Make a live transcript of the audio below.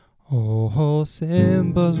Oh,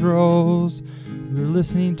 Simba's Rose. You're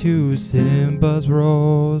listening to Simba's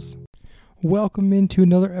Rose. Welcome into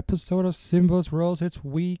another episode of Simba's Rose. It's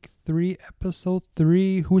week 3, episode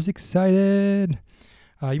 3. Who's excited?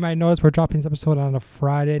 You might notice we're dropping this episode on a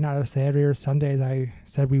Friday, not a Saturday or Sunday, as I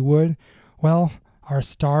said we would. Well, our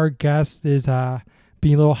star guest is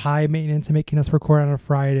being a little high maintenance and making us record on a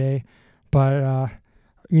Friday. But,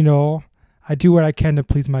 I do what I can to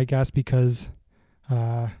please my guests because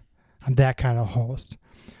I'm that kind of host.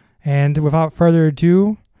 And without further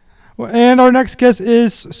ado, and our next guest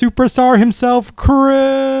is superstar himself,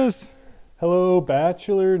 Chris. Hello,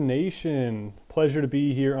 Bachelor Nation. Pleasure to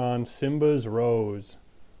be here on Simba's Rose.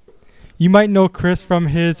 You might know Chris from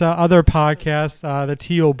his other podcast, the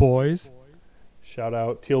Teal Boys. Shout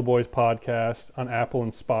out Teal Boys podcast on Apple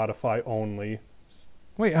and Spotify only.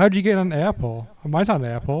 Wait, how'd you get on Apple? Mine's on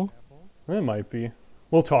Apple. It might be.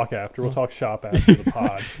 We'll talk after. We'll talk shop after the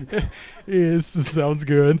pod. Yes, sounds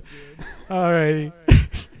good. All right.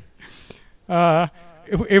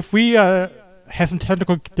 If we have some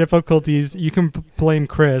technical difficulties, you can blame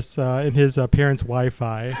Chris in his parents'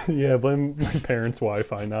 Wi-Fi. Yeah, blame my parents'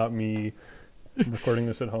 Wi-Fi, not me. I'm recording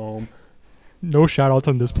this at home. No shout-outs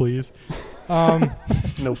on this, please.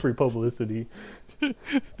 No free publicity.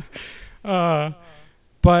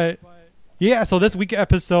 But yeah, so this week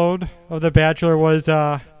episode of The Bachelor was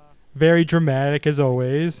very dramatic as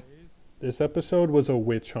always. This episode was a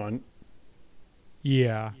witch hunt.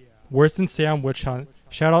 Yeah. Worse than Salem Witch Hunt.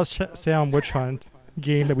 Shout out Salem Witch Hunt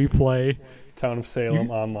game that we play. Town of Salem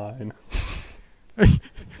online.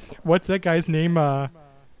 What's that guy's name?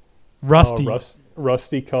 Rusty.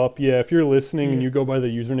 Rusty Cup. Yeah, if you're listening and you go by the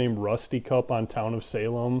username Rusty Cup on Town of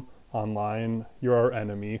Salem online, you're our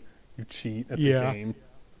enemy. You cheat at the game.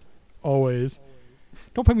 Always.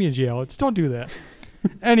 Don't put me in jail. Just don't do that.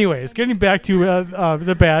 Anyways, getting back to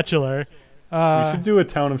The Bachelor. We should do a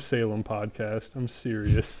Town of Salem podcast. I'm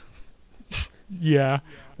serious. Yeah.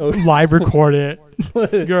 Live record it.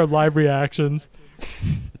 Your live reactions.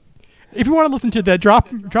 If you want to listen to that, drop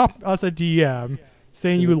us a DM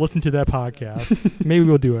saying you would listen to that podcast. Maybe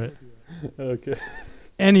we'll do it. Okay.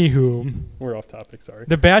 Anywho. We're off topic, sorry.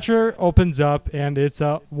 The Bachelor opens up and it's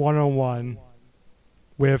a one-on-one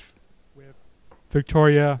with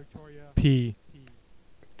Victoria P.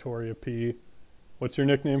 Victoria P. What's your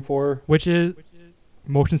nickname for her? Which is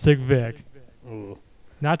Motion Sick Vic. Ooh.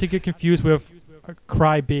 Not to get confused with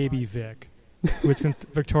Crybaby Vic, who is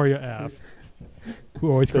Victoria F.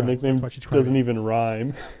 Who always cries. The nickname doesn't even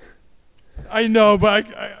rhyme. I know, but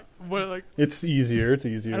I it's easier. It's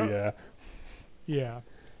easier, yeah. Yeah.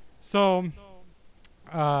 So,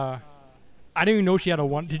 I didn't even know she had a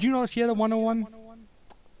one. Did you know she had a 101?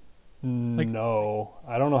 No.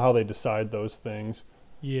 I don't know how they decide those things.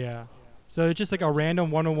 Yeah. So it's just like a random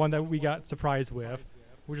 101 that we got surprised with,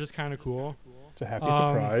 which is kind of cool. It's a happy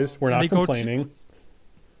surprise. We're not complaining.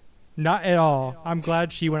 Not at all. I'm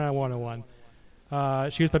glad she went on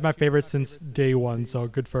 101. She was my favorite since day one, so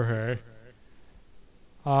good for her.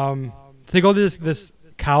 So they go to this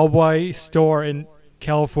cowboy store in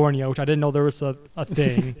California, which I didn't know there was a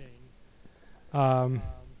thing.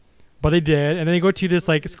 But they did. And then they go to this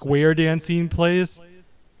like square dancing place,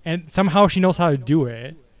 and somehow she knows how to do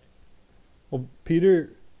it. Well,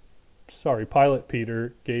 Pilot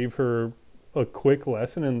Peter gave her a quick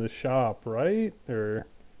lesson in the shop, right? Or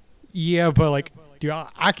yeah, but like, dude,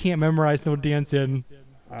 I can't memorize no dance in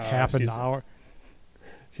half an hour.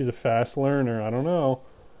 She's a fast learner. I don't know.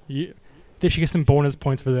 Yeah, she gets some bonus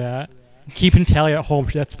points for that. Keeping tally at home,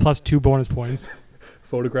 that's plus 2 bonus points.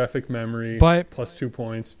 Photographic memory, but plus 2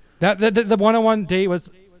 points. The one-on-one date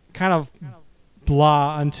was kind of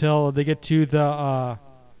blah until they get to the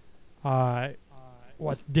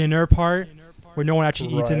dinner part where no one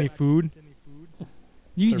actually eats any food.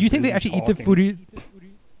 You think they actually eat the food?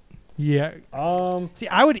 Yeah. See,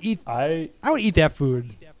 I would eat that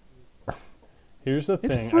food. Here's the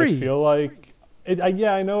thing. It's free. I feel like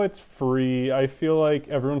I know it's free. I feel like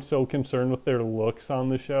everyone's so concerned with their looks on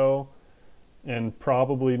the show, and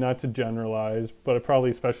probably not to generalize, but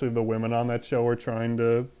probably especially the women on that show are trying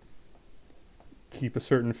to keep a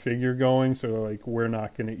certain figure going, so like we're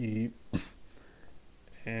not going to eat.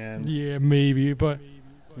 And yeah, maybe, but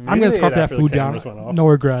I'm going to scarf that food down. No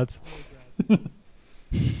regrets.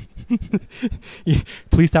 Yeah,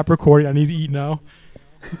 please stop recording. I need to eat now.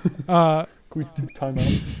 Can we do time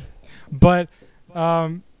out? But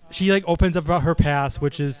she like opens up about her past,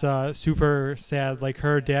 which is super sad. Like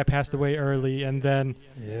her dad passed away early, and then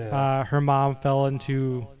her mom fell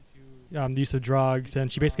into the use of drugs,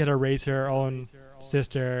 and she basically had to raise her own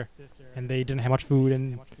sister, and they didn't have much food,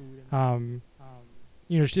 and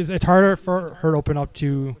it's harder for her to open up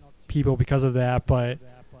to people because of that. But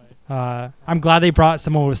I'm glad they brought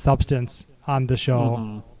someone with substance on the show.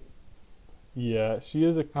 Mm-hmm. Yeah, she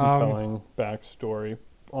is a compelling backstory.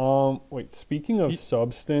 Wait, speaking of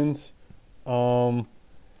substance,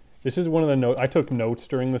 this is one of the notes. I took notes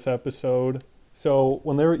during this episode. So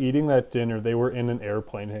when they were eating that dinner, they were in an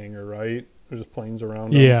airplane hangar, right? There's just planes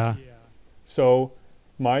around them. Yeah. So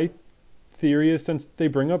my theory is, since they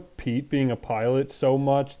bring up Pete being a pilot so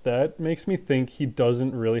much, that makes me think he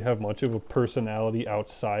doesn't really have much of a personality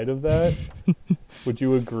outside of that. Would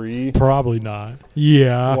you agree? Probably not.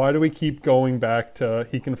 Yeah. Why do we keep going back to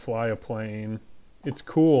he can fly a plane? It's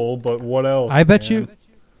cool, but what else? I bet you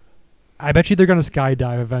they're gonna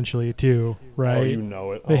skydive eventually too, right? Oh, you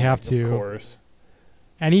know it. They have to. Of course.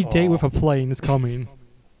 Any date with a plane is coming.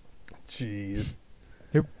 Jeez.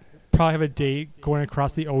 They probably have a date going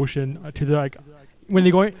across the ocean to the when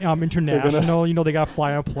they go international. They got to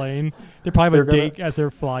fly on a plane. They probably have a date as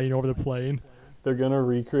they're flying over the plane. They're gonna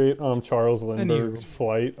recreate Charles Lindbergh's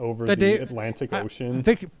flight over the Atlantic Ocean.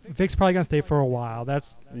 Vic's probably gonna stay for a while.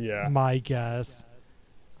 That's my guess.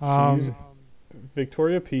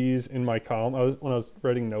 Victoria Pease, in my column, when I was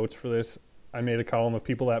writing notes for this, I made a column of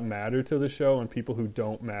people that matter to the show and people who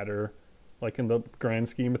don't matter, like in the grand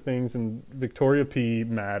scheme of things. And Victoria P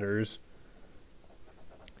matters.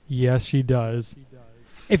 Yes, she does.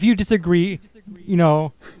 If you disagree,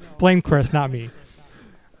 blame Chris, not me.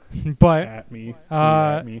 But at me,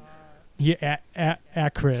 at me. Yeah,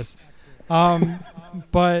 at Chris.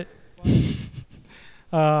 But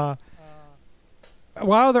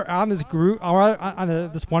while they're on this group,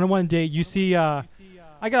 on this one-on-one date, you see.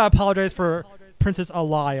 I gotta apologize for Princess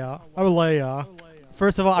Alea.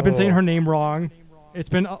 First of all, I've been saying her name wrong.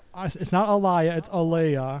 It's not Alaya, it's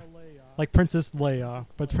Alea, like Princess Leia,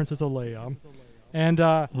 but it's Princess Alea. And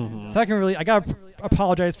secondly, I gotta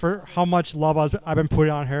apologize for how much love I've been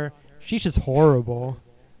putting on her. She's just horrible.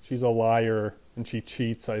 She's a liar and she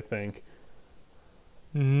cheats, I think.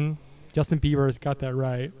 Mm-hmm. Justin Bieber's got that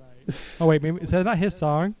right. Oh wait, maybe is that not his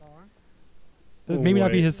song? Maybe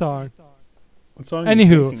not be his song. What song?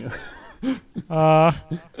 Anywho,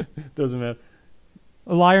 doesn't matter.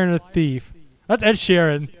 A liar and a thief. That's Ed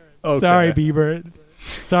Sheeran. Okay. Sorry, Bieber.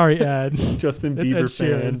 Sorry, Ed. Justin Bieber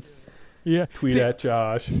fans. Yeah. Tweet at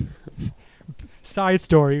Josh. Side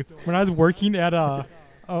story: when I was working at a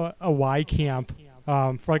Y camp,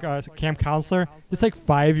 for like a camp counselor, this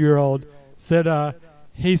 5-year-old said,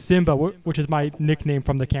 "Hey Simba," which is my nickname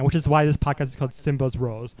from the camp, which is why this podcast is called Simba's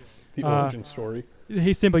Rose. The origin story.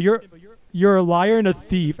 Hey Simba, you're a liar and a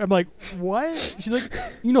thief. I'm like, what? She's like,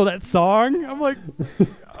 you know that song? I'm like,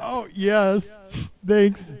 oh yes,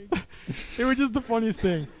 thanks. It was just the funniest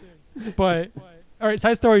thing. But all right,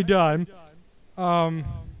 side story done. And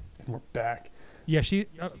we're back. Yeah, she,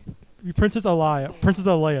 Princess Alea.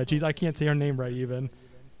 Jeez, I can't say her name right even.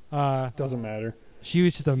 Doesn't matter. She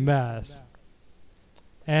was just a mess.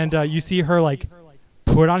 And you see her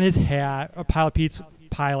put on his hat, a Pilot Pete's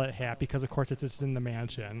pilot hat, because of course it's just in the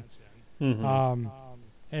mansion. Mm-hmm.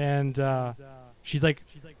 And she's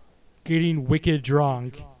getting wicked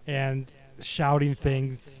drunk and shouting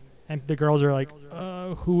things, and the girls are like,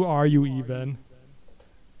 who are you even?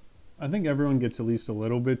 I think everyone gets at least a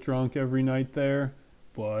little bit drunk every night there,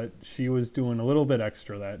 but she was doing a little bit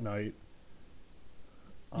extra that night.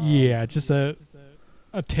 Yeah, just a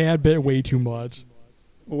tad bit way too much.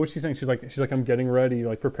 Well, what's she saying? She's like, I'm getting ready,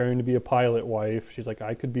 preparing to be a pilot wife. She's like,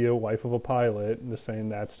 I could be a wife of a pilot, and just saying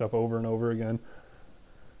that stuff over and over again.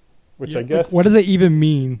 Which I guess... what does it even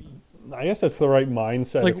mean? I guess that's the right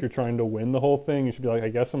mindset. If you're trying to win the whole thing, you should be like, I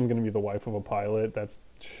guess I'm going to be the wife of a pilot. That's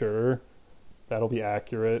sure. That'll be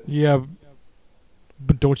accurate. Yeah,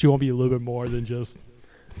 but don't you want to be a little bit more than just...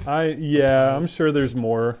 I'm sure there's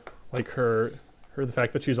more. The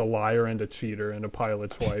fact that she's a liar and a cheater and a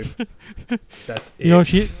pilot's wife. That's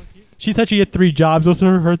it. She said she had 3 jobs. Those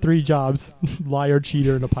are her 3 jobs. Liar,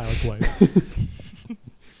 cheater, and a pilot's wife.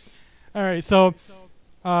 All right, so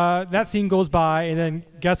that scene goes by, and then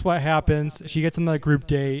guess what happens? She gets on the group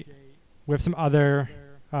date with some other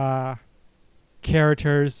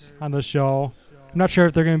characters on the show. I'm not sure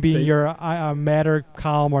if they're going to be in your matter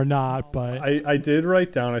column or not, but I did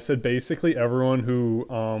write down. I said basically everyone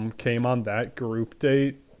who came on that group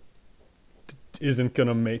date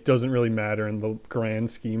doesn't really matter in the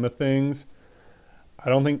grand scheme of things. I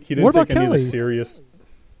don't think he didn't take any of the serious.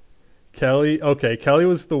 Kelly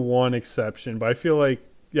was the one exception, but I feel like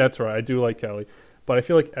that's right. I do like Kelly, but I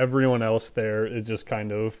feel like everyone else there is just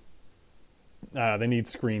kind of they need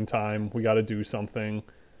screen time. We got to do something.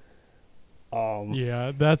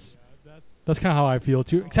 Yeah, that's kind of how I feel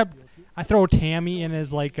too. Except I throw Tammy in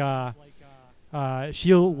as like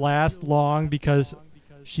she'll last long because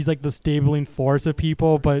she's like the stabling force of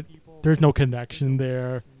people, but there's no connection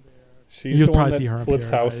there. She's You'll the one probably see her that in flips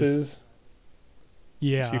Paradise. houses.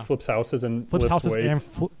 Yeah, She flips houses and flips lifts houses weights.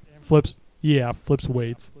 and flips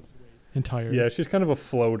weights and tires. Yeah, she's kind of a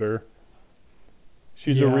floater.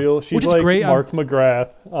 She's Yeah. she's Which is like great Mark McGrath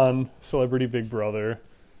on Celebrity Big Brother.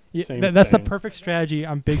 Yeah, Same that's the thing. perfect strategy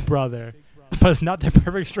on Big Brother, but it's not the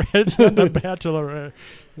perfect strategy on The Bachelor.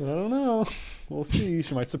 I don't know. We'll see.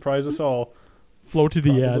 She might surprise us all. Float to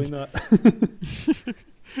the Probably end.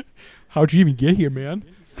 not. How'd you even get here, man?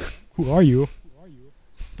 Who are you?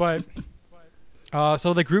 But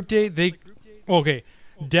so the group date,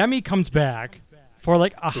 Demi comes back for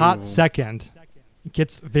like a hot Ooh. second,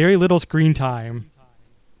 gets very little screen time,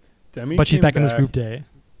 Demi but she's came back in this group date.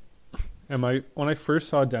 And when I first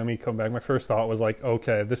saw Demi come back, my first thought was like,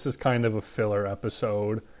 okay, this is kind of a filler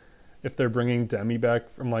episode. If they're bringing Demi back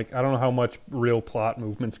from like, I don't know how much real plot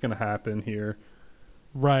movement's going to happen here.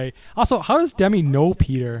 Right. Also, how does Demi know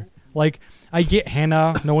Peter? Like, I get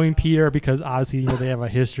Hannah knowing Peter because obviously they have a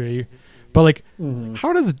history, but like,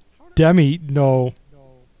 how does Demi know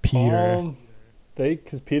Peter?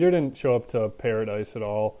 Because Peter didn't show up to Paradise at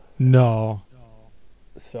all. No.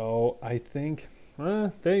 So I think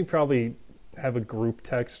they probably have a group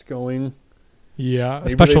text going. Yeah, a Maybe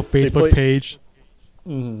special they Facebook play- page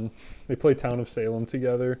They play Town of Salem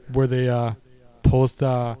together. where they post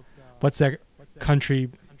what's that country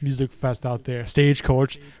music fest out there?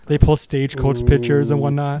 Stagecoach. They post Stagecoach pictures and Ooh.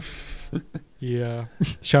 whatnot. Yeah.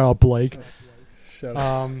 Shout out Blake. Shut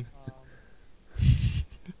up.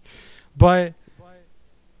 But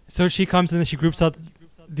so she comes in and she groups up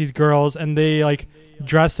these girls and they like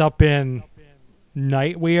dress up in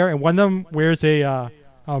nightwear, and one of them wears a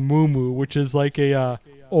muumuu, which is like a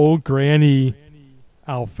old granny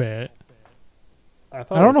outfit. I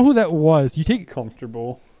I don't know who that was. You take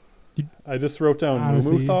comfortable. You- I just wrote down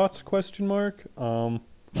Honestly. Mumu thoughts ?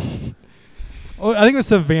 Oh, I think it was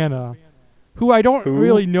Savannah, who I don't Who?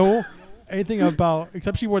 really know anything about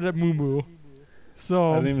except she wore that muumuu.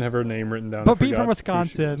 So I didn't even have her name written down. I but being from forgot who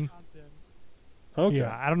she was. Wisconsin, Okay.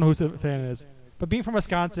 yeah, I don't know who Savannah is. But being from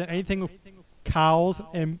Wisconsin, anything with cows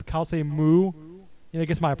and cows say moo, it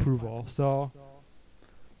gets my approval. So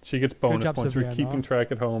She gets bonus job, points for Savannah. keeping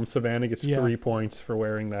track at home. Savannah gets Yeah. 3 points for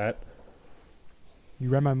wearing that. you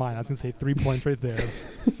read my mind. I was gonna say 3 points right there.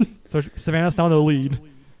 So Savannah's now in the lead.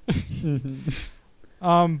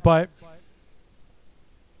 But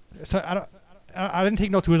so I didn't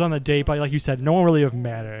take notes who was on the date, but like you said, no one really of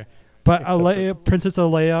matter. But Except Princess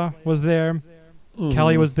Alea was there.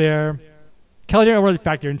 Kelly was there. Kelly didn't really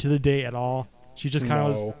factor into the date at all. She just kind of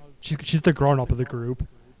was. No. She's the grown up of the group.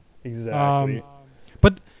 Exactly.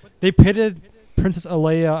 But they pitted Princess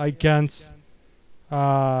Alea against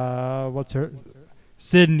what's her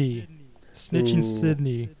Sydney, snitching Ooh.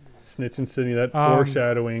 Sydney. Snitch and Sydney, that Um,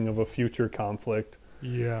 foreshadowing of a future conflict.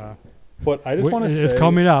 Yeah, But I just want to say... it's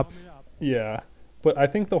coming up. Yeah. But I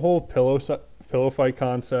think the whole pillow fight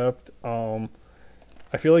concept, I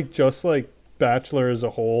feel like just like Bachelor as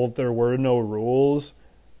a whole, there were no rules.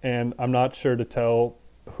 And I'm not sure to tell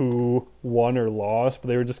who won or lost, but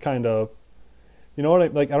they were just kind of... You know what?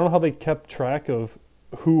 I don't know how they kept track of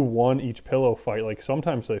who won each pillow fight. Like,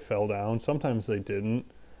 sometimes they fell down, sometimes they didn't.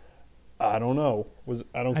 I don't know.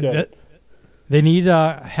 I don't get it. They need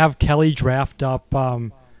to have Kelly draft up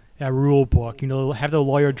a rule book. Have the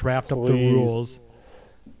lawyer draft up the Please. rules.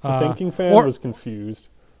 The thinking fan or- was confused.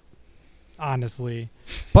 Honestly,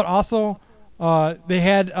 but also they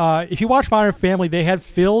had. If you watch Modern Family, they had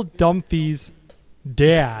Phil Dunphy's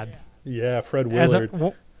dad Yeah, Fred as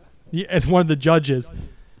Willard. as one of the judges,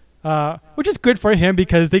 which is good for him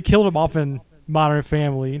because they killed him off in Modern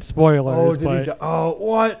Family. Spoilers, but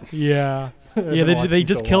what? yeah, I've yeah, been they watching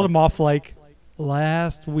just so killed long. him off like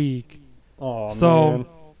last week. Oh, So man.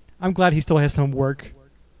 I'm glad he still has some work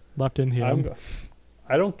left in him.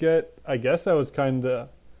 I don't get... I guess I was kind of...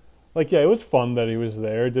 Like, yeah, it was fun that he was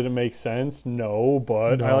there. Did it make sense? No,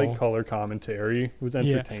 but I No. like color commentary. It was Yeah.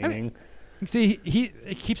 entertaining. See,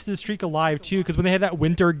 it keeps the streak alive too because when they had that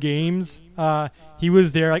Winter Games, he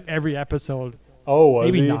was there like every episode. Oh, was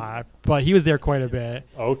Maybe he? not, but he was there quite a bit.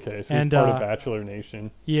 Okay, so And, he's part of Bachelor Nation.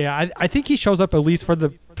 Yeah, I think he shows up at least for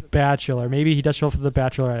the Bachelor. Maybe he does show up for the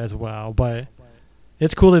Bachelorette as well, but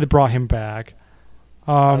it's cool that they brought him back.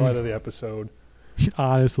 Highlight of the episode.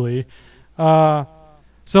 Honestly.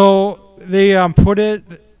 So they put it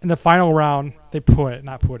in the final round. Put is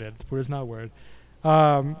not a word.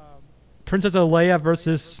 Princess Alea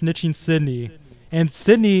versus Snitching Sydney. And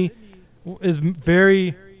Sydney is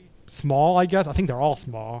very small, I guess. I think they're all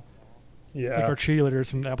small. Yeah. like our cheerleaders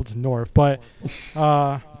from Appleton North. But,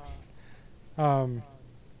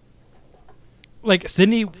 like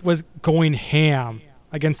Sydney was going ham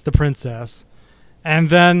against the princess, and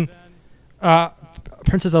then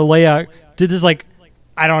Princess Alea did this like,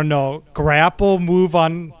 I don't know, grapple move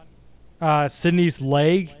on Sydney's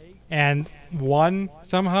leg and won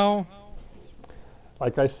somehow.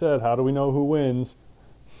 Like I said, how do we know who wins?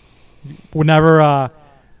 Whenever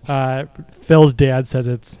Phil's dad says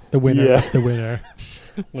it's the winner, Yeah. that's the winner.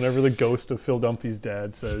 Whenever the ghost of Phil Dumpy's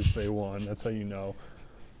dad says they won, that's how you know.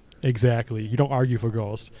 Exactly. You don't argue for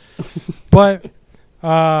ghosts. But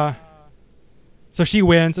so she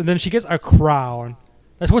wins, and then she gets a crown.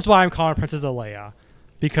 That's why I'm calling her Princess Alea,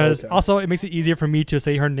 because Okay. also it makes it easier for me to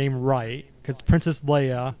say her name right, because Princess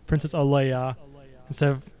Alea, instead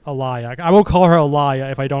of Alaya. I will call her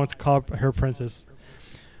Alaya if I don't call her Princess.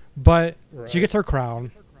 But she gets her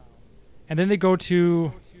crown, and then they go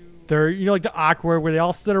to their, like the awkward where they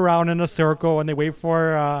all sit around in a circle and they wait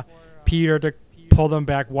for Peter to pull them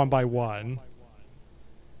back one by one.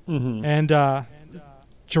 Mm-hmm. And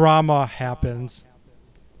drama happens.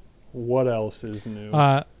 What else is new?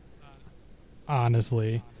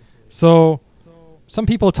 Honestly. So some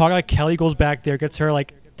people talk, like Kelly goes back there, gets her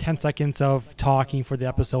like 10 seconds of talking for the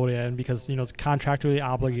episode end because, it's contractually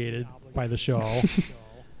obligated by the show.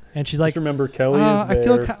 And she's like, Just remember, Kelly is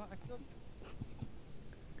there. I feel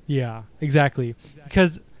yeah, exactly.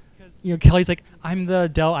 Because, Kelly's like, I'm the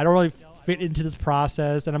adult. I don't really fit into this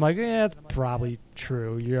process. And I'm like, yeah, it's probably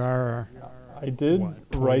true. You're... I did What,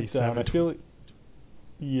 write down. I 27? feel like,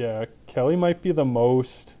 yeah, Kelly might be the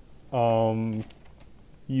most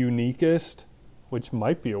uniquest, which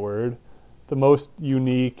might be a word, the most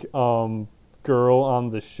unique girl on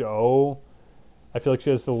the show. I feel like she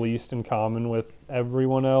has the least in common with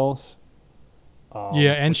everyone else.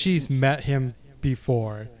 yeah, and she's met him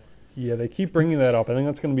before. Yeah, they keep bringing that up. I think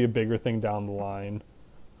that's going to be a bigger thing down the line.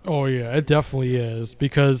 Oh, yeah, it definitely is.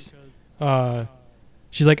 Because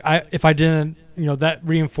she's like, if I didn't, that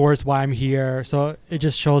reinforced why I'm here. So it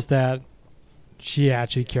just shows that she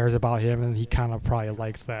actually cares about him, and he kind of probably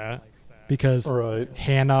likes that. Because Right.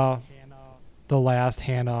 Hannah, the last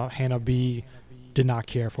Hannah B, did not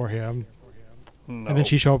care for him. No. And then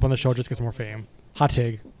she showed up on the show just to get some more fame. Hot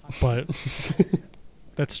take, but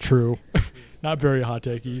that's true. Not very hot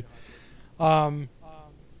takey.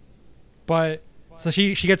 But so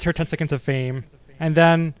she gets her 10 seconds of fame, and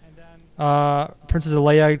then Princess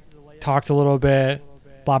Alea talks a little bit,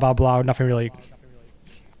 blah blah blah. Nothing really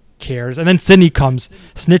cares, and then Sydney comes,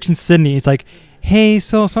 snitching Sydney. It's like, hey,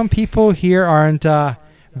 so some people here aren't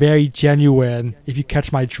very genuine, if you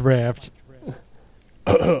catch my drift.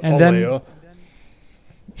 And then. Alea.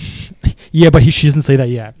 Yeah, but she doesn't say that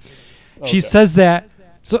yet. She Okay. says that.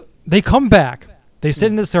 So they come back. They sit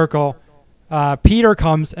in the circle. Peter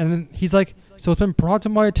comes, and he's like, so it's been brought to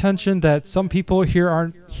my attention that some people here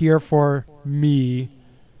aren't here for me.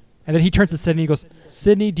 And then he turns to Sydney and goes,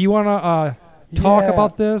 Sydney, do you want to talk Yeah.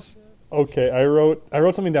 about this? Okay, I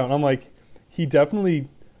wrote something down. I'm like, he definitely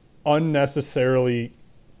unnecessarily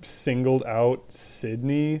singled out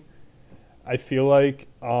Sydney. I feel like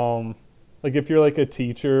if you're like a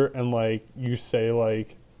teacher and like you say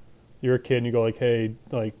like you're a kid and you go like, hey,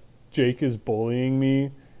 like Jake is bullying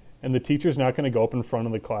me, and the teacher's not going to go up in front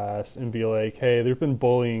of the class and be like, hey, there's been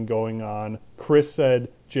bullying going on. Chris said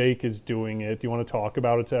Jake is doing it. Do you want to talk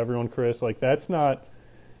about it to everyone, Chris? Like, that's not,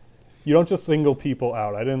 you don't just single people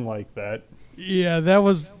out. I didn't like that. Yeah, that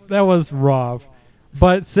was rough.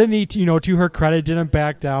 But Sydney, to her credit, didn't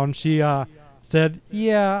back down. She said,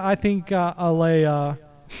 yeah, I think Alea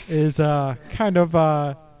is kind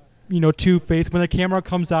of two-faced. When the camera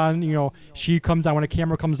comes on, she comes on. When the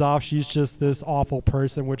camera comes off, she's just this awful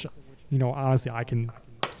person, which honestly I can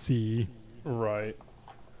see. Right.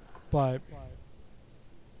 But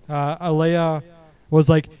Alea was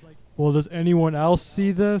like, well, does anyone else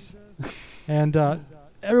see this? And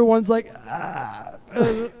everyone's like,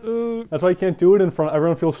 That's why you can't do it in front.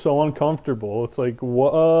 Everyone feels so uncomfortable. It's like,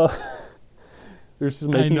 what? They're just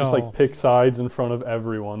making us like know. pick sides in front of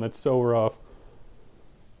everyone. That's so rough.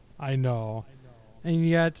 I know. And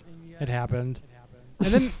yet it happened. And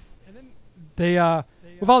then they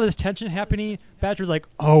with all this tension happening, Badger's like,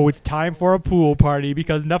 oh, it's time for a pool party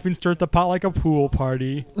because nothing stirs the pot like a pool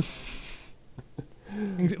party.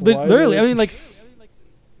 Literally, I mean, like,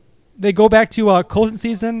 they go back to Colton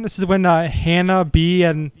season. This is when Hannah B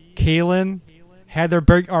and Kaylin had their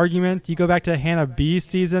big argument. You go back to Hannah B's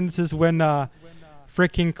season. This is when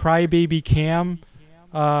freaking crybaby Cam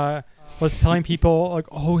was telling people like,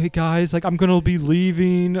 oh, hey guys, like I'm gonna be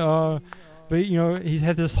leaving. But he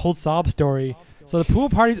had this whole sob story. So the pool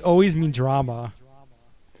parties always mean drama.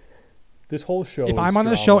 This whole show. If I'm on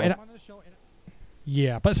the show and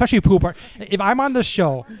yeah, but especially a pool party. If I'm on the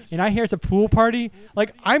show and I hear it's a pool party,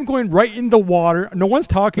 like I'm going right in the water. No one's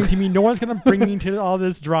talking to me. No one's gonna bring me into all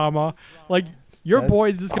this drama. Like your boy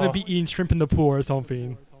is just gonna be eating shrimp in the pool or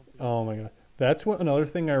something. Oh my god, that's what another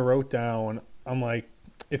thing I wrote down. I'm like,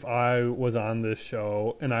 if I was on this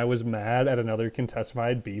show and I was mad at another contestant, if I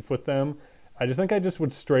had beef with them, I just think I just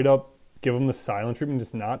would straight up give them the silent treatment, and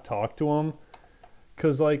just not talk to them.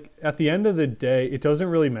 Because, like, at the end of the day, it doesn't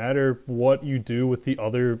really matter what you do with the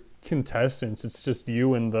other contestants. It's just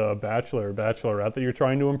you and the bachelor or bachelorette that you're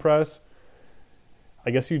trying to impress. I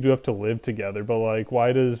guess you do have to live together, but, like,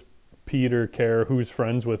 why does Peter care who's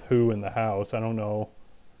friends with who in the house? I don't know.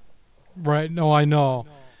 Right. No, I know.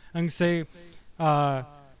 I'm going to say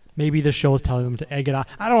maybe the show's telling them to egg it out.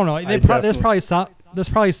 I don't know. There's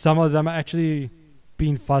probably some of them actually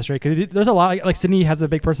being frustrated because there's a lot like Sydney has a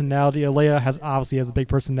big personality. Alea obviously has a big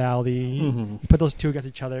personality. Mm-hmm. You put those two against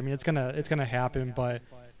each other. I mean, it's gonna happen. But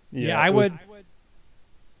yeah, I would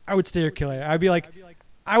stay with Kelly. I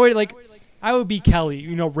would be Kelly.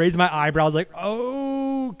 You know, raise my eyebrows like,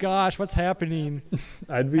 oh gosh, what's happening?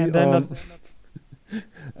 I'd be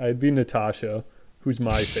Natasha, who's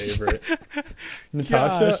my favorite.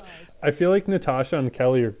 Natasha, gosh. I feel like Natasha and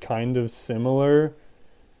Kelly are kind of similar,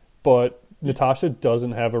 but Natasha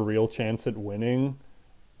doesn't have a real chance at winning,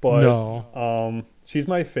 but no. She's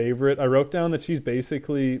my favorite. I wrote down that she's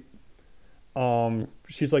basically,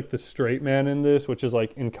 she's like the straight man in this, which is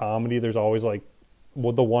like in comedy, there's always like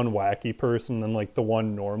the one wacky person and like the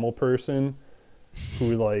one normal person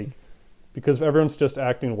who like, because if everyone's just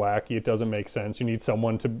acting wacky, it doesn't make sense. You need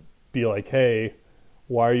someone to be like, hey,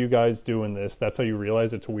 why are you guys doing this? That's how you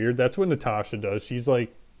realize it's weird. That's what Natasha does. She's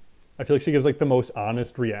like, I feel like she gives like the most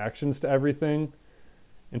honest reactions to everything,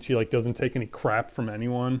 and she like doesn't take any crap from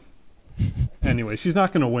anyone. Anyway, she's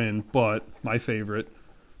not gonna win, but my favorite.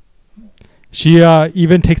 She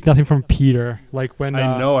even takes nothing from Peter. Like when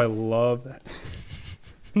I know, I love that.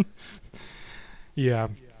 Yeah,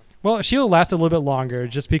 well, she'll last a little bit longer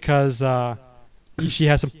just because she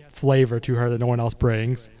has some flavor to her that no one else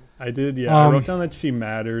brings. I did, yeah. I wrote down that she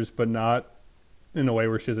matters, but not in a way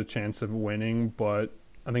where she has a chance of winning, but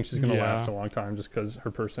I think she's going to last a long time just because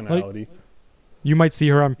her personality. Like, you might see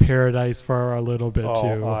her on Paradise for a little bit,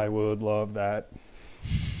 too. I would love that.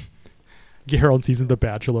 Get her own season of The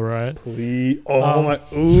Bachelorette. Please. Oh, my.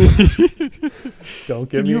 Ooh.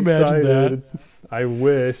 Don't get me excited. That? I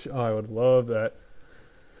wish. Oh, I would love that.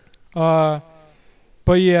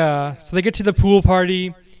 But yeah, so they get to the pool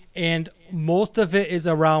party, and most of it is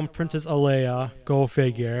around Princess Alea. Go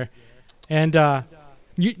figure. And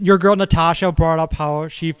your girl Natasha brought up how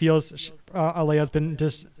she feels Alea's been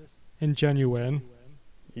disingenuine.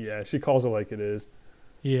 Yeah, she calls it like it is.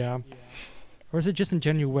 Yeah. Or is it just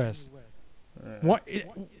ingenuous?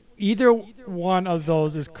 Either one of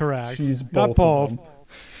those is correct. She's both. Not both. Of them.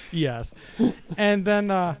 Yes. And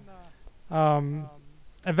then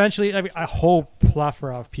eventually a whole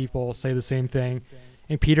plethora of people say the same thing.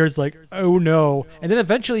 And Peter's like, oh no. And then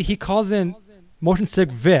eventually he calls in motion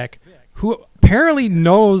sick Vic, who apparently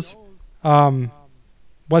knows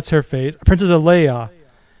what's her face? Princess Alea.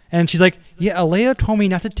 And she's like, yeah, Alea told me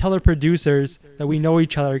not to tell her producers that we know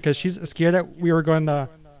each other because she's scared that we were going to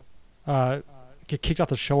get kicked off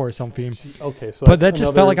the show or something. Okay, so but that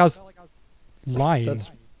just felt like I was lying.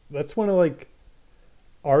 That's one of like,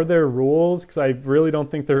 are there rules? Because I really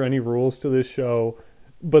don't think there are any rules to this show.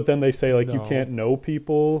 But then they say like you can't know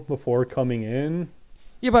people before coming in.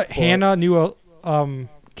 Yeah, but Hannah knew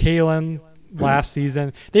Kaylin last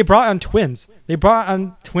season. They brought on twins.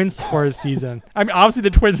 For a season. I mean, obviously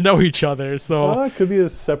the twins know each other, so it could be a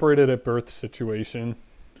separated at birth situation.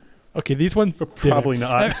 Okay, these ones probably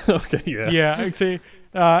not. Okay, yeah. Yeah, I'd say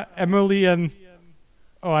Emily and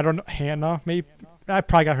I don't know, Hannah. Maybe I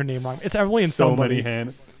probably got her name wrong. It's Emily and somebody. So many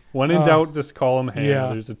Hannah. When in doubt, just call them Hannah. Yeah.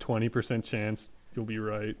 There's a 20% chance you'll be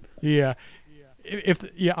right. Yeah.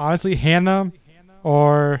 Honestly, Hannah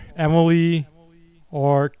or Emily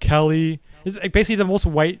or Kelly is basically the most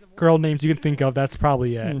white girl names you can think of. That's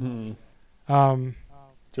probably it. Mm-hmm.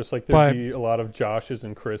 Just like there'd be a lot of Joshes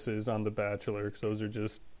and Chris's on The Bachelor, because those are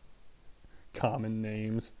just common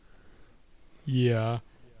names. Yeah.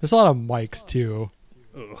 There's a lot of Mikes too.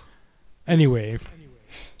 Ugh. Anyway,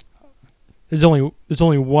 there's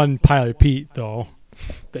only one Pilot Pete though.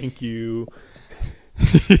 Thank you.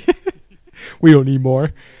 We don't need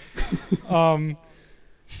more.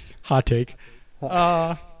 Hot take.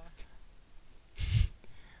 But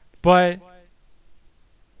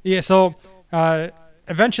yeah, so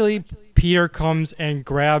eventually Peter comes and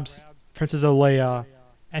grabs Princess Leia,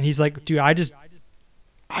 and he's like, dude, I just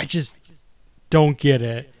don't get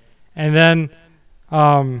it. And then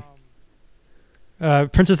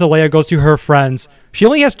Princess Leia goes to her friends. She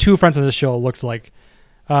only has 2 friends on the show, it looks like.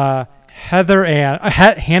 Hannah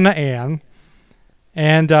Ann,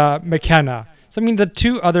 and McKenna. So, I mean, the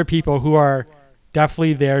 2 other people who are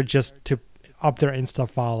definitely there just to up their Insta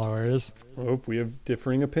followers. Oh, we have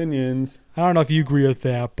differing opinions. I don't know if you agree with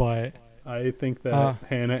that, but... I think that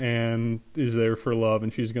Hannah Ann is there for love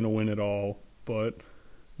and she's going to win it all, but...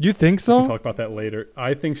 You think so? We'll talk about that later.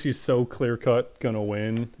 I think she's so clear-cut going to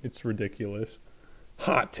win. It's ridiculous.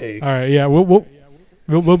 Hot take. All right, yeah,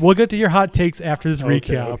 we'll get to your hot takes after this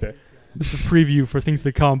recap. Okay. It's a preview for things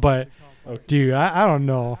to come, but dude, I don't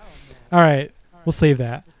know. All right, we'll save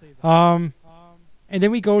that. And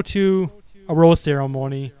then we go to a rose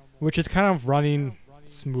ceremony, which is kind of running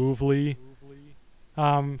smoothly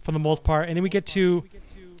for the most part. And then we get to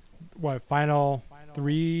final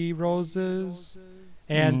 3 roses,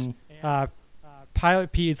 and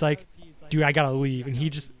Pilot Pete is like, dude, I gotta leave, and he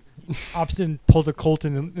just ups and pulls a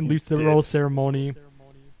Colton and leaves the rose ceremony.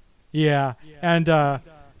 Yeah, and I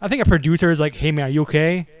think a producer is like, hey man, are you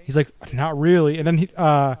okay? He's like, not really. And then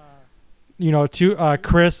to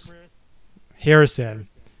Chris Harrison,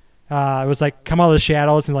 it was like, come out of the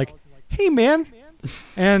shadows and like, hey man,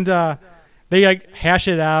 and they like hash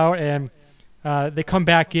it out, and they come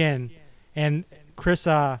back in, and Chris,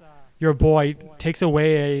 your boy, takes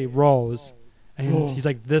away a rose, and he's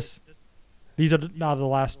like, these are not the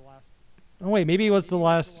last. Oh wait, maybe it was the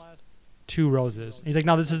last 2 roses. He's like,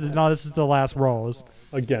 no, this is the last rose.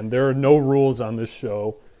 Again, there are no rules on this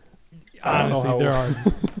show. Honestly,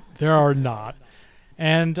 there are not.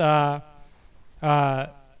 And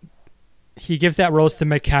he gives that rose to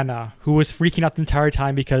McKenna, who was freaking out the entire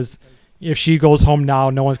time because if she goes home now,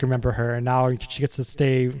 no one's gonna remember her, and now she gets to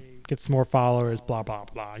stay, gets more followers, blah blah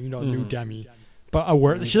blah. New Demi, but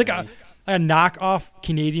she's like a knockoff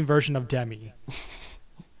Canadian version of Demi.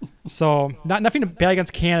 So nothing bad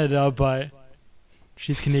against Canada, but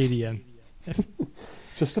she's Canadian.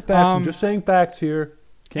 Just the facts. I'm just saying facts here.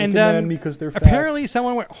 Can't get mad at me because they're facts. Apparently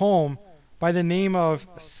someone went home by the name of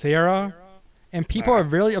Sarah, and people are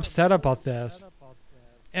really upset about this.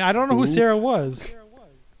 And I don't know who Sarah was.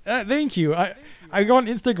 Thank you. I go on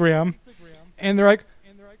Instagram, and they're like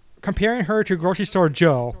comparing her to Grocery Store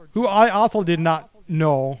Joe, who I also did not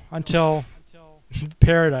know until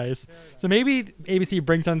Paradise. So maybe ABC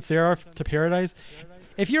brings on Sarah to Paradise.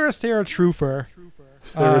 If you're a Sarah truther,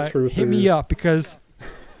 hit me up, because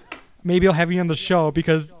maybe I'll have you on the show,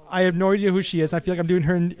 because I have no idea who she is. I feel like I'm doing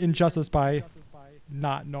her injustice by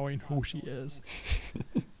not knowing who she is.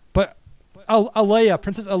 But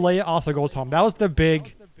Princess Leia also goes home. That was the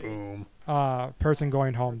big person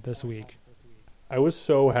going home this week. I was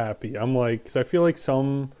so happy. I'm like, because I feel like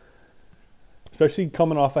especially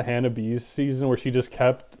coming off of Hannah B's season where she just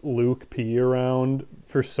kept Luke P around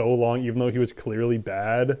for so long, even though he was clearly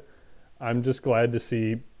bad. I'm just glad to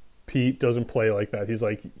see Pete doesn't play like that. He's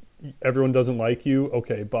like, everyone doesn't like you.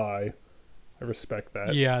 Okay, bye. I respect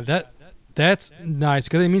that. Yeah, that's nice,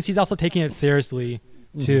 because it means he's also taking it seriously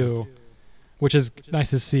too, which is nice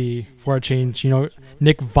to see for a change.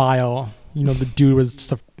 Nick Vile, the dude was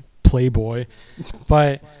just a playboy,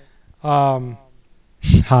 but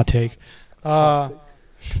hot take.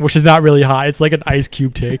 Which is not really hot. It's like an Ice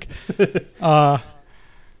Cube take. But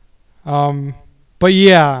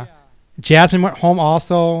yeah, Jasmine went home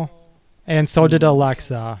also, and so did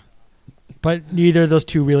Alexa. But neither of those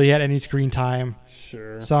 2 really had any screen time.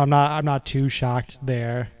 Sure. So I'm not too shocked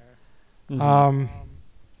there. Mm-hmm.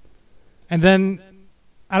 And then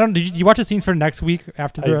I don't. Did you watch the scenes for next week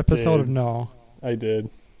after the episode or no? I did.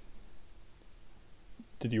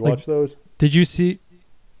 Did you watch those? Did you see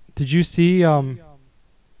that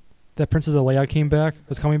Princess Leia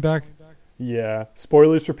was coming back? Yeah.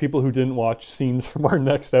 Spoilers for people who didn't watch scenes from our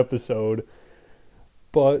next episode.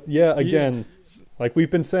 But yeah, again, like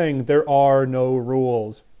we've been saying, there are no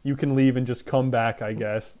rules. You can leave and just come back, I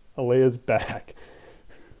guess. Leia's back.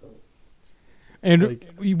 And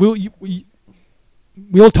we'll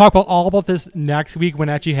talk about all about this next week when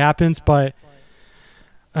it actually happens, but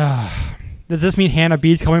does this mean Hannah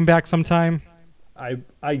B's coming back sometime? I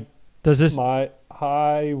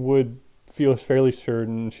would feel fairly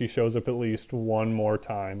certain she shows up at least one more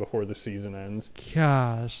time before the season ends.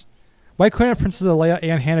 Gosh. Why couldn't Princess Leia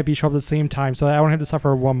and Hannah B show up at the same time so that I don't have to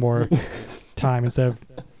suffer one more time instead of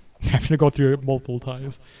having to go through it multiple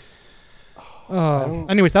times?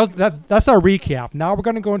 Anyways, that's our recap. Now we're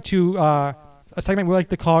going to go into a segment we like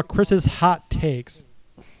to call Chris's Hot Takes.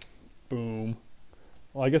 Boom.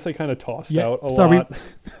 Well, I guess I kind of tossed out a lot.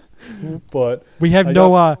 But we have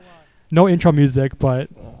no intro music, but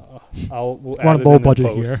we'll we're on add a low it in budget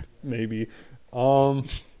post, here. maybe. But we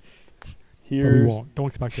Here's, won't. Don't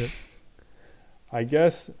expect it. I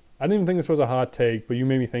guess I didn't even think this was a hot take, but you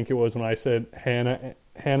made me think it was when I said Hannah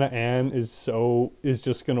Ann is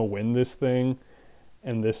just gonna win this thing,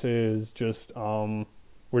 and this is just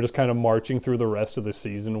we're just kind of marching through the rest of the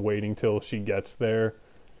season, waiting till she gets there.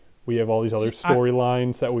 We have all these other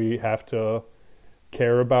storylines that we have to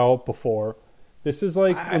care about before. This is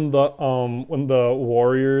like when the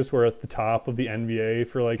Warriors were at the top of the NBA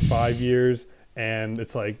for like 5 years, and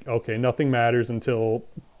it's like, okay, nothing matters until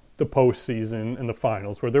the postseason and the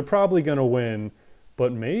finals, where they're probably going to win,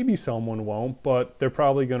 but maybe someone won't, but they're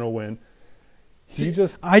probably going to win.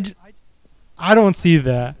 I don't see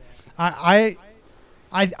that. I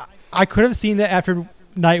could have seen that after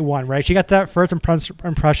night one, right? She got that first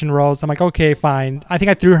impression rose. I'm like, okay, fine. I think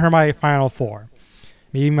I threw her my final 4,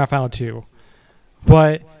 maybe my final 2.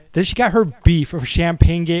 But then she got her beef of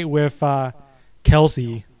Champagne Gate with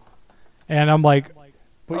Kelsey, and I'm like,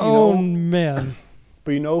 man.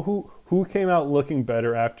 But you know who came out looking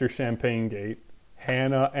better after Champagne Gate?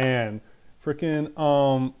 Hannah Ann.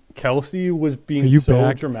 Freaking Kelsey was being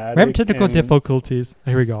so dramatic. We're having technical difficulties.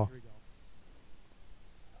 Here we go.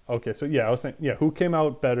 Okay, so I was saying, who came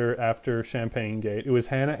out better after Champagne Gate? It was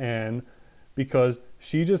Hannah Ann, because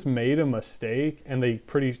she just made a mistake, and they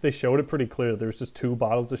showed it pretty clear. There was just 2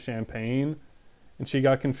 bottles of champagne, and she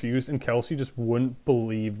got confused, and Kelsey just wouldn't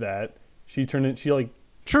believe that.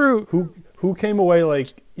 True. Who came away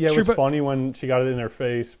like, it was funny when she got it in her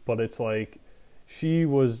face, but it's like she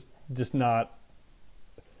was just not.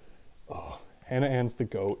 Oh, Hannah Ann's the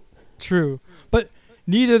GOAT. True, but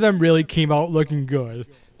neither of them really came out looking good.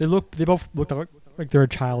 They both looked like they were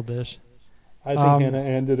childish. I think Hannah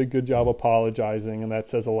Ann did a good job apologizing, and that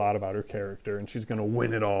says a lot about her character, and she's going to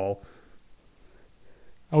win it all.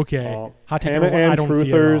 Okay. Hannah Ann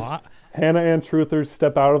Truthers,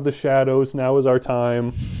 step out of the shadows. Now is our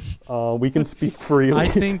time. We can speak freely. I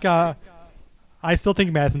think I still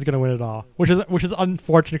think Madison's going to win it all, which is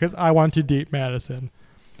unfortunate because I want to date Madison.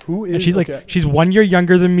 Who is? And she's she's 1 year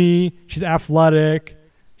younger than me. She's athletic.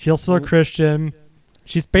 She's also a Christian.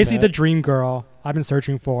 She's basically the dream girl I've been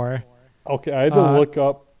searching for. Okay, I had to look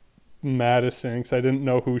up Madison because I didn't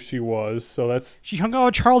know who she was. So she hung out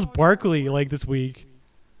with Charles Barkley like this week,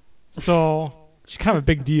 so she's kind of a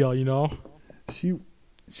big deal, you know. She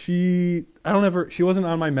wasn't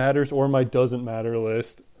on my matters or my doesn't matter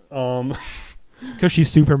list. Because she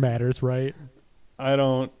super matters, right? I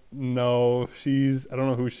don't know. I don't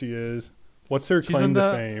know who she is. What's her claim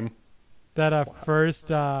to fame? That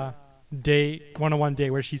first date, one-on-one date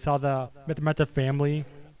where she saw met the family.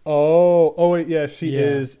 Oh wait, yeah, she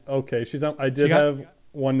is. Okay, she's on. I did have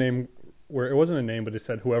one name where it wasn't a name, but it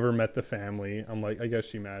said whoever met the family. I'm like, I guess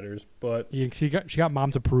she matters, but she got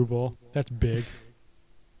mom's approval. That's big.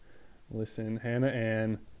 Listen, Hannah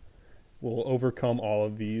Ann will overcome all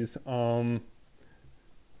of these.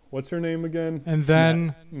 What's her name again? And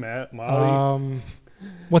then Molly.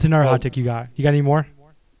 What's another hot take you got? You got any more?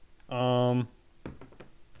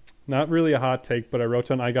 Not really a hot take, but I wrote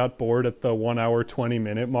down I got bored at the 1 hour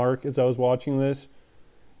 20-minute mark as I was watching this.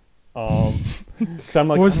 Because I'm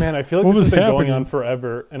like, man, I feel like this has been going on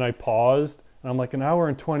forever, and I paused, and I'm like, 1 hour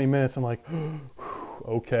and 20 minutes. I'm like,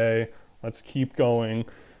 okay, let's keep going.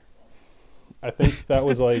 I think that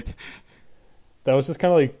was just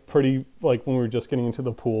kind of like pretty like when we were just getting into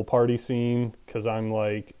the pool party scene, because I'm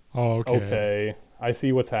like, okay, I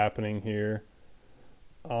see what's happening here.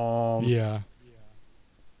 Yeah.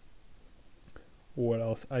 What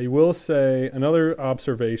else? I will say another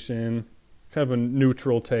observation, kind of a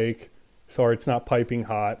neutral take. Sorry, it's not piping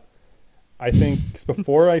hot. I think 'cause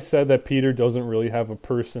before I said that Peter doesn't really have a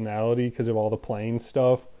personality because of all the playing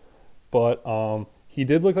stuff, but he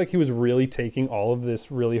did look like he was really taking all of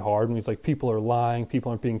this really hard, and he's like, people are lying, people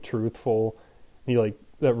aren't being truthful. And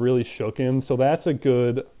that really shook him. So that's a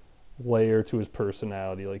good layer to his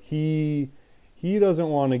personality. Like he doesn't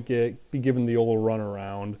want to be given the old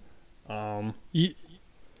runaround. You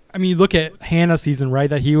look at Hannah's season, right,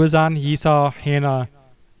 that he was on. He saw Hannah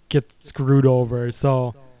get screwed over.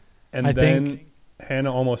 So, I think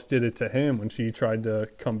Hannah almost did it to him when she tried to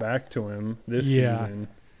come back to him this season.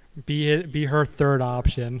 Be her third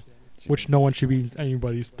option, which no one should be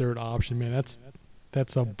anybody's third option, man.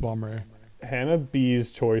 That's a bummer. Hannah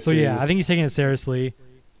B's choices. So I think he's taking it seriously.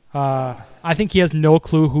 I think he has no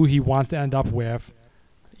clue who he wants to end up with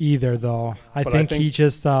either, though. I think he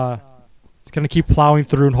just is going to keep plowing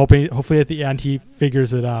through and hopefully at the end he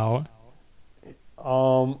figures it out.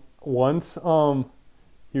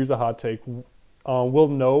 Here's a hot take. we'll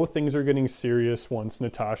know things are getting serious once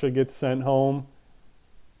Natasha gets sent home.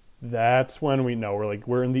 That's when we know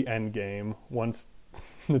we're in the end game. Once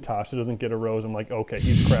Natasha doesn't get a rose, I'm like, okay,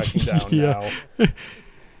 he's cracking down now.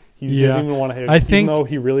 He doesn't even want to hang. Even though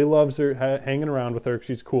he really loves her, hanging around with her,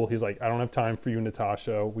 she's cool. He's like, I don't have time for you,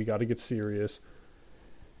 Natasha. We got to get serious.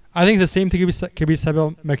 I think the same thing could be said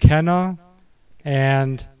about McKenna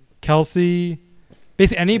and Kelsey.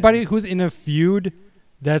 Basically, anybody who's in a feud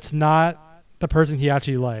that's not the person he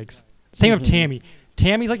actually likes. Same with Tammy.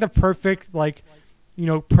 Tammy's like the perfect, like, you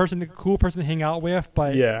know, cool person to hang out with,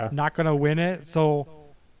 but not gonna win it. So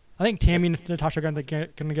I think Tammy and Natasha are gonna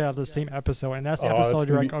get out of the same episode, and that's the episode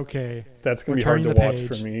you're like, okay, that's gonna be hard to watch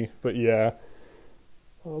for me. But yeah,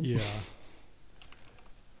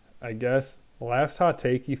 I guess. Last hot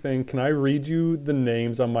takey thing. Can I read you the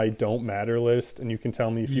names on my don't matter list, and you can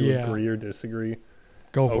tell me if you agree or disagree?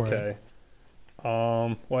 Go for it. Okay.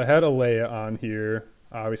 Well, I had Alea on here.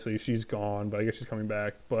 Obviously, she's gone, but I guess she's coming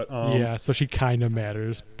back. But so she kind of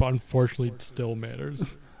matters, but unfortunately, it still matters.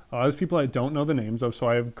 There's people I don't know the names of, so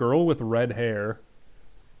I have girl with red hair.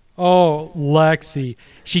 Oh, Lexi.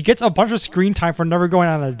 She gets a bunch of screen time for never going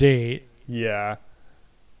on a date. Yeah.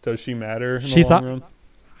 Does she matter in the long run?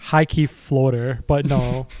 High-key floater, but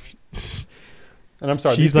no. And I'm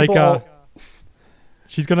sorry, she's like,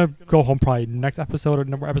 she's going to go home probably next episode or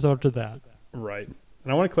number episode after that. Right.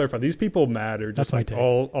 And I want to clarify, these people matter, just like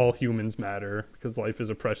all humans matter, because life is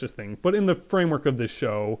a precious thing. But in the framework of this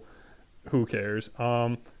show, who cares?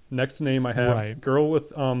 Next name I have, girl with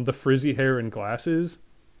the frizzy hair and glasses.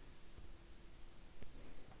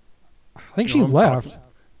 I think she left.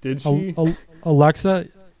 Did she? Alexa?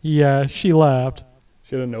 Yeah, she left.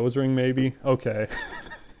 She had a nose ring, maybe? Okay.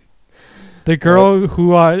 The girl who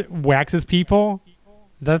waxes people?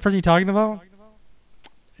 Is that the person you're talking about?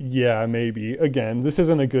 Yeah, maybe. Again, this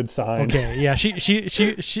isn't a good sign. Okay, yeah,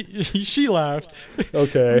 she left.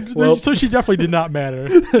 Okay. Well, so she definitely did not matter.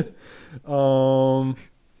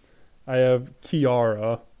 I have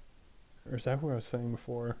Kiara. Or is that who I was saying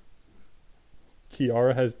before?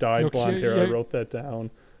 Kiara has dyed blonde hair. I wrote that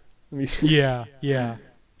down. Let me see. Yeah.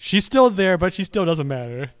 She's still there, but she still doesn't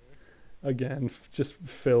matter. Again, just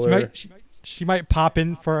filler. She might pop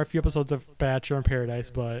in for a few episodes of Bachelor in Paradise,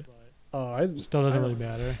 but still doesn't really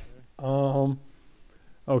matter.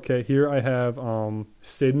 Okay, here I have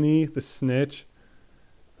Sydney, the snitch.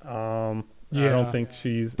 I don't think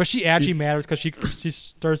she's... But she actually matters because she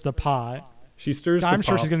stirs the pot. She stirs the pot. I'm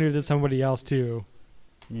sure she's going to do it to somebody else, too.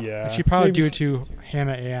 Yeah. She probably do it to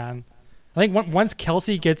Hannah Ann. I think once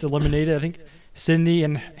Kelsey gets eliminated, I think Sydney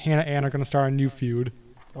and Hannah Ann are going to start a new feud.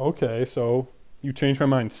 Okay, so you changed my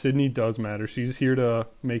mind. Sydney does matter. She's here to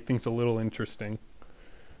make things a little interesting.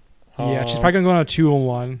 Yeah, she's probably going to go on a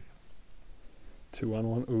 2-on-1.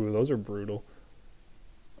 2-on-1? Ooh, those are brutal.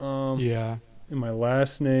 Yeah. And my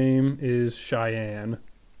last name is Cheyenne.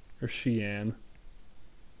 Or Sheehan.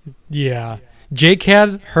 Yeah. Jake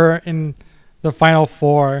had her in the final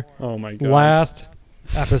 4. Oh, my God. Last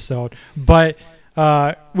episode. But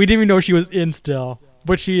we didn't even know she was in still.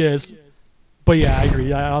 But she is. But yeah, I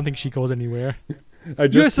agree. I don't think she goes anywhere.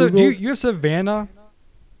 You have Savannah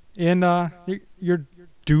in your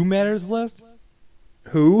Do Matters list?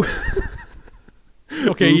 Who?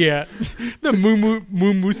 Okay, yeah. The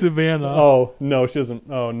Moo Savannah. Oh, no, she doesn't.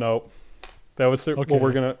 Oh, no. That was what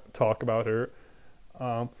we're going to talk about her.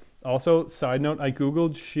 Also, side note, I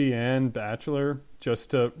Googled Sheehan Bachelor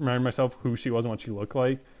just to remind myself who she was and what she looked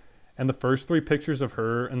like. And the first 3 pictures of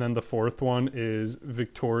her, and then the 4th one is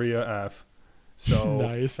Victoria F. So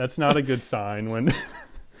nice. That's not a good sign when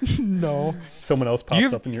no someone else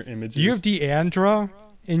pops up in your images. Do you have Deandra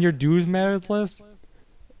in your Do's Matters list?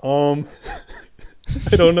 I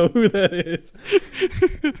don't know who that is.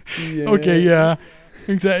 Yeah. Okay, yeah.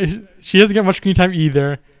 Exactly. She doesn't get much screen time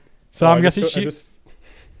either. So I'm guessing here's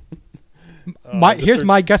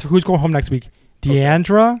my guess for who's going home next week.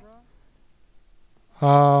 Deandra,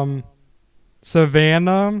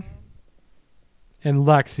 Savannah, and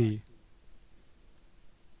Lexi.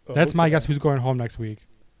 That's my guess who's going home next week.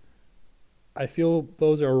 I feel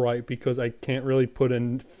those are right because I can't really put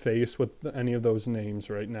in face with any of those names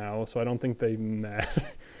right now, so I don't think they matter.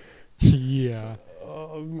 Yeah.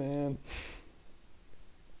 Oh, man.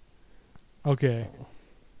 Okay.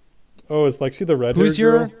 Oh, is Lexi the red-haired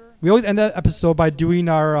girl? We always end that episode by doing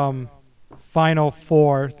our final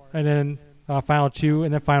 4, and then final 2,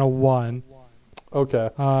 and then final 1. Okay.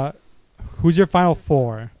 Who's your final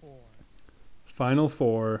 4? Final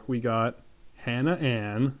 4, we got Hannah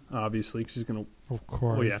Ann, obviously, because she's going to... Of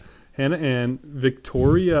course. Oh, yeah. Hannah Ann,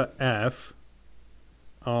 Victoria F,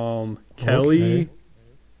 Kelly,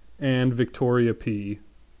 and Victoria P.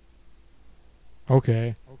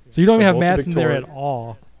 Okay. So you don't So even have both Madison there Victoria. at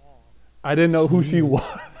all. I didn't know who she was.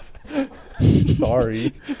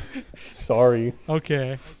 Sorry.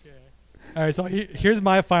 Okay. All right, so here's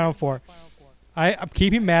my final four. I'm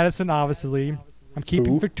keeping Madison, obviously. I'm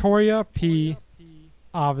keeping Who? Victoria P,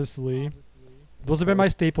 obviously. Those have been my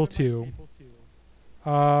staple, too.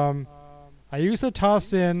 I used to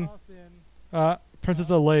toss in Princess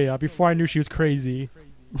Leia before I knew she was crazy.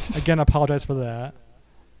 Again, I apologize for that.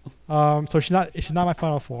 So she's not my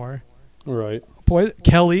final four. Right. Boy,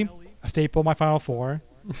 Kelly, a staple, my final four.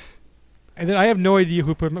 And then I have no idea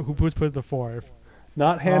who put the fourth.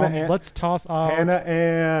 Not Hannah Ann. Let's toss out Hannah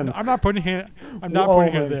Ann. No, I'm not putting Hannah. I'm not Whoa,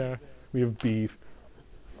 putting her man. there. We have beef.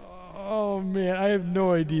 Oh man, I have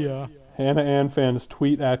no idea. Hannah Ann fans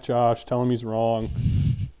tweet at Josh, tell him he's wrong.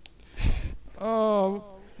 Oh,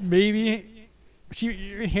 maybe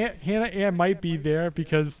Hannah Ann might be there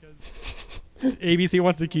because ABC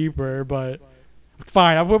wants to keep her, but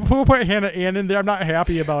fine. We'll put Hannah Ann in there. I'm not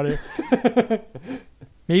happy about it.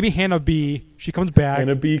 Maybe Hannah B. She comes back.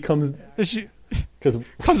 Hannah B comes She because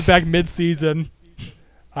comes back mid-season.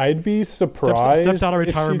 I'd be surprised steps out of if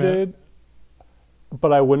she retirement. did,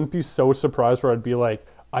 but I wouldn't be so surprised where I'd be like,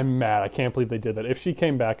 I'm mad. I can't believe they did that. If she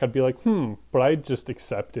came back, I'd be like, but I'd just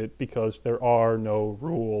accept it because there are no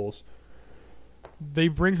rules. They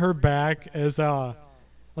bring her back as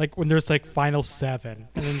like when there's like final 7,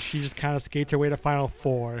 and then she just kind of skates her way to final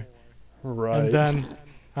 4, Right. and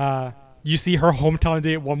then you see her hometown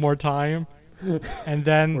date one more time, and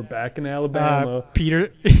then We're back in Alabama.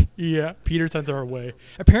 Peter sends her away.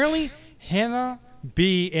 Apparently, Hannah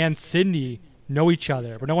B and Sydney know each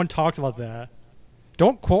other, but no one talks about that.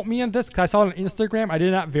 Don't quote me on this because I saw it on Instagram. I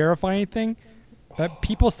did not verify anything, but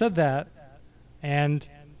people said that, and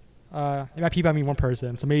it might be by me one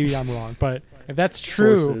person, so maybe I'm wrong. But if that's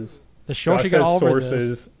true, Sources. the show Josh should get has all over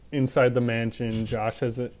sources inside the mansion. Josh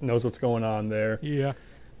knows what's going on there. this. Yeah,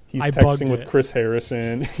 He's I bugged texting with it. Chris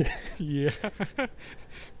Harrison. yeah.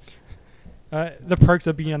 The perks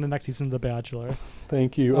of being on the next season of The Bachelor.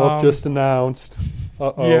 Thank you. Just announced.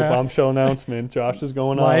 Yeah. Bombshell announcement. Josh is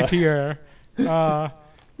going Live on. here.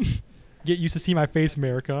 Get used to see my face,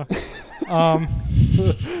 America.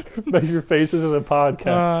 Make your faces as a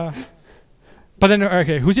podcast. But then,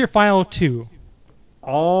 okay, who's your final 2?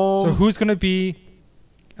 So who's going to be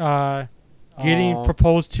getting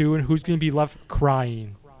proposed to, and who's going to be left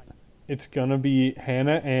crying? It's gonna be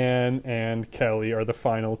Hannah Ann and Kelly are the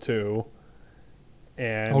final 2,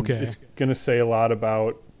 and Okay. it's gonna say a lot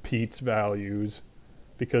about Pete's values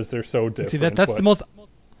because they're so different. See, that's but the most.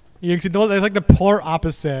 You can see that's like the polar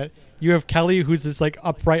opposite. You have Kelly, who's this like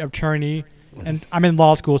upright attorney, and I'm in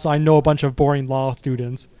law school, so I know a bunch of boring law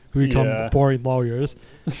students who become Yeah. boring lawyers.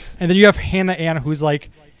 And then you have Hannah Ann, who's like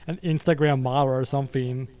an Instagram model or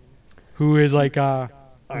something, who is like I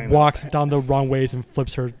know. walks down the runways and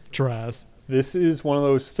flips her dress. This is one of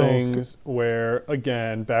those So things where,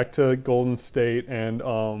 again, back to Golden State, and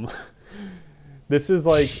this is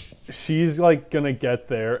like she's like gonna get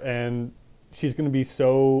there, and she's gonna be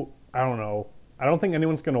so, I don't know. I don't think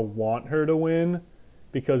anyone's gonna want her to win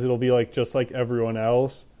because it'll be like just like everyone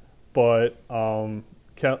else. But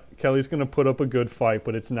Kelly's gonna put up a good fight,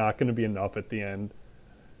 but it's not gonna be enough at the end.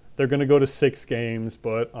 They're gonna go to 6 games,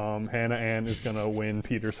 but Hannah Ann is gonna win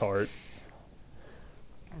Peter's heart.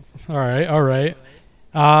 All right.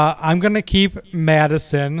 I'm gonna keep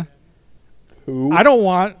Madison. Who? I don't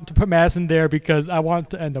want to put Madison there because I want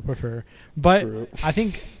to end up with her. But True. I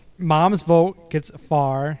think Mom's vote gets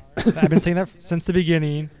far. I've been saying that since the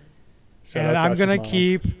beginning. Shout And out I'm Josh's going to mom.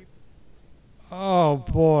 keep... Oh,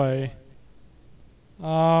 boy.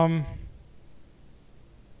 I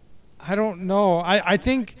don't know. I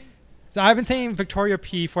think... So I've been saying Victoria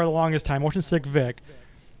P for the longest time, Motion Sick Vic.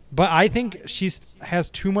 But I think she has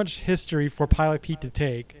too much history for Pilot Pete to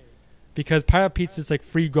take. Because Pilot Pete's this like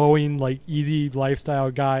free-going, like easy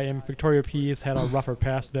lifestyle guy, and Victoria P has had a rougher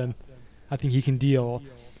past than I think he can deal.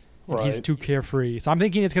 And he's Right. too carefree. So I'm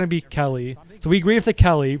thinking it's going to be Kelly. So we agree with the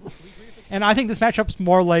Kelly. And I think this matchup's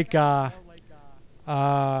more like, I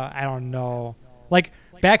don't know. Like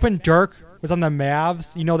back when Dirk was on the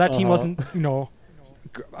Mavs, you know, that team wasn't, you know,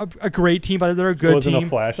 a great team, but they're a good It wasn't team. a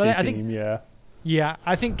flashy So I team, think, yeah. yeah,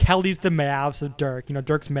 I think Kelly's the Mavs of Dirk. You know,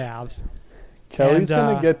 Dirk's Mavs. Kelly's And,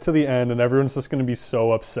 going to get to the end, and everyone's just going to be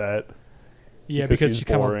so upset. Yeah, because she's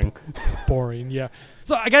kind boring. of boring. Yeah.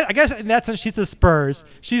 So I guess in that sense she's the Spurs.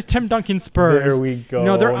 She's Tim Duncan Spurs. There we go.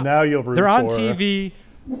 No, they're now you'll root They're on for her. TV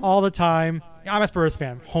all the time. I'm a Spurs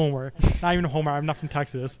fan. Homer. Not even a Homer. I'm not from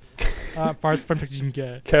Texas. Far as from Texas you can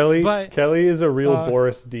get. Kelly But, is a real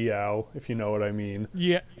Boris Diaw, if you know what I mean.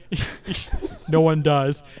 Yeah. No one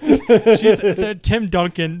does. She's Tim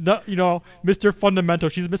Duncan, Mr. Fundamental.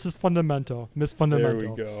 She's Mrs. Fundamental, Miss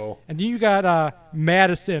Fundamental. There we go. And then you got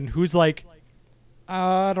Madison, who's like,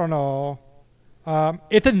 I don't know.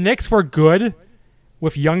 If the Knicks were good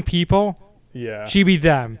with young people, Yeah. she'd be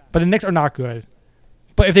them. But the Knicks are not good.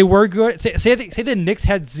 But if they were good, say the Knicks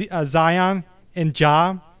had Zion and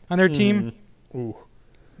Ja on their team, Ooh.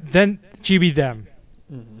 then she'd be them.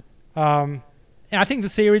 Mm-hmm. And I think the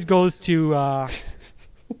series goes to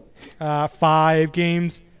 5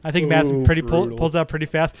 games. I think Madison pulls that pretty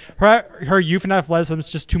fast. Her youth and athleticism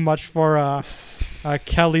is just too much for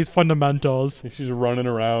Kelly's fundamentals. She's running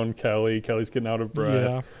around Kelly's getting out of breath.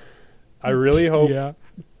 Yeah. I really hope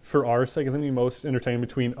for our sake, I think it'd be most entertaining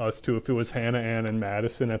between us two if it was Hannah Ann and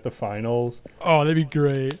Madison at the finals. Oh, that'd be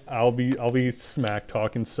great. I'll be smack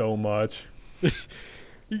talking so much.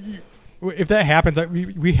 If that happens,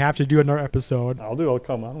 we have to do another episode. I'll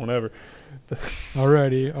come on whenever.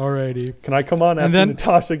 Alrighty. Can I come on after then,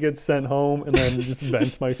 Natasha gets sent home and then just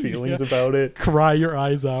vent my feelings about it? Cry your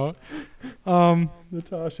eyes out.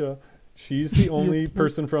 Natasha, she's the only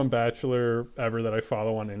person from Bachelor ever that I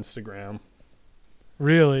follow on Instagram.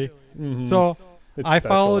 Really? Mm-hmm. So It's I special.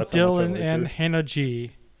 follow That's how much I Dylan like and her. Hannah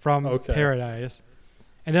G from Okay. Paradise.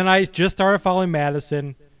 And then I just started following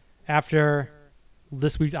Madison after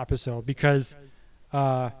this week's episode because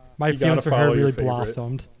my You feelings gotta for her follow your really favorite.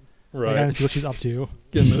 blossomed. I Right. gotta see what she's up to.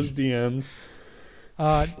 Getting those DMs.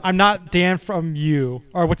 I'm not Dan from You,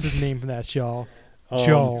 or what's his name from that show?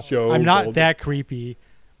 Joe. Joe I'm not Goldberg. that creepy,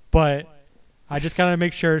 but I just gotta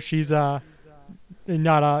make sure she's not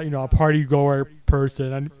a party goer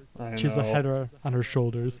person, and I she's know. a head on her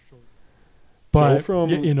shoulders. Joe But from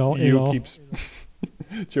keeps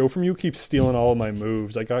Joe from You keeps stealing all of my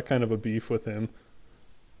moves. I got kind of a beef with him.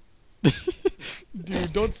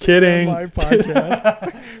 dude, don't say Kidding. that on my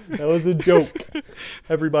podcast. That was a joke.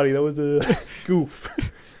 Everybody, that was a goof.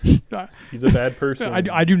 He's a bad person.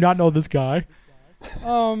 I do not know this guy.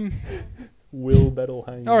 Will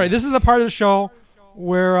Bettelheim. All right, this is the part of the show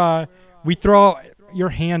where we throw out your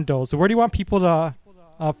handles. So where do you want people to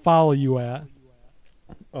follow you at?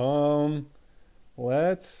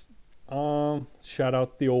 Let's shout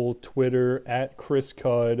out the old Twitter at Chris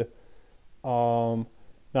Cudd.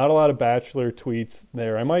 Not a lot of Bachelor tweets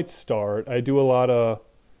there. I might start. I do a lot of.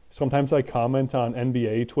 Sometimes I comment on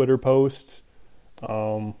NBA Twitter posts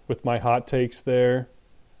with my hot takes there.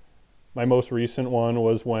 My most recent one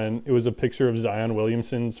was when it was a picture of Zion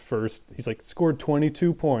Williamson's first. He's like, scored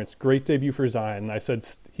 22 points. Great debut for Zion. And I said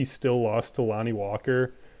he still lost to Lonnie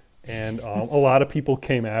Walker. And a lot of people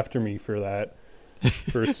came after me for that,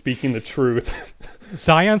 for speaking the truth.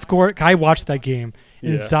 Zion scored. I watched that game,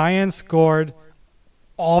 and Yeah. Zion scored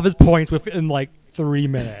all of his points within like 3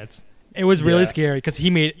 minutes. It was really Yeah. scary because he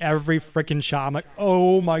made every freaking shot. I'm like,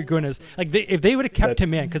 oh my goodness! Like if they would have kept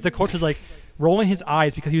him in, because the coach was like rolling his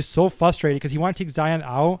eyes because he was so frustrated because he wanted to take Zion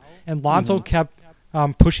out, and Lonzo kept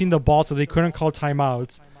pushing the ball so they couldn't call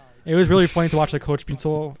timeouts. It was really funny to watch the coach being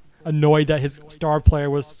so annoyed that his star player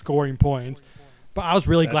was scoring points. But I was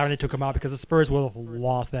really glad when they took him out because the Spurs would have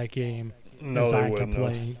lost that game. No, if they Zion kept wouldn't have.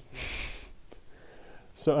 playing.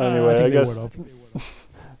 So anyway, I think guess they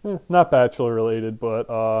would've. not Bachelor related, but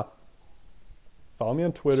follow me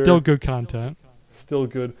on Twitter. Still good content. Still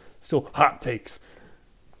good. Still hot takes.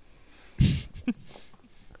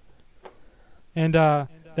 And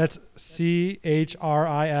that's CHRISCUD,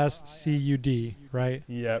 right?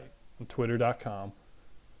 Yep. On Twitter.com.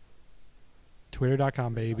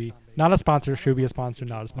 Twitter.com, baby. Not a sponsor. Should be a sponsor,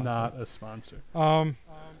 not a sponsor. Not a sponsor.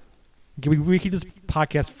 We keep this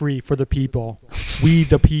podcast free for the people. We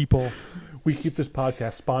the people. We keep this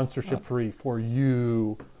podcast sponsorship free for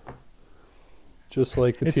you. Just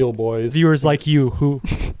like the It's Teal Boys. Viewers like you who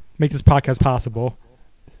make this podcast possible.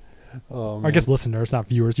 Oh, I guess listeners, not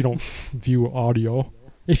viewers. You don't view audio.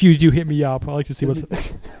 If you do, hit me up. I like to see what's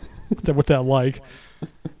that like.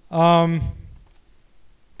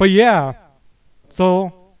 But yeah.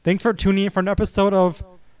 So thanks for tuning in for an episode of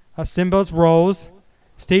Simba's Rose.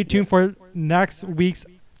 Stay tuned for next week's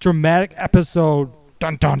dramatic episode.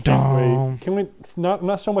 Dun dun dun. Can we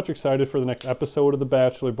not so much excited for the next episode of The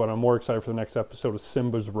Bachelor, but I'm more excited for the next episode of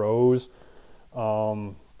Simba's Rose,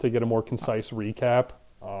 to get a more concise recap.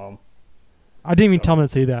 I didn't even tell him to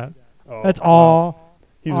say that. Oh, That's all.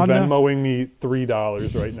 He's on Venmoing me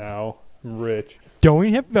 $3 right now. I'm rich. Don't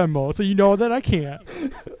even hit Venmo, so you know that I can't.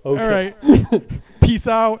 Okay. All right. Peace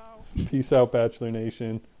out. Peace out, Bachelor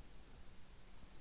Nation.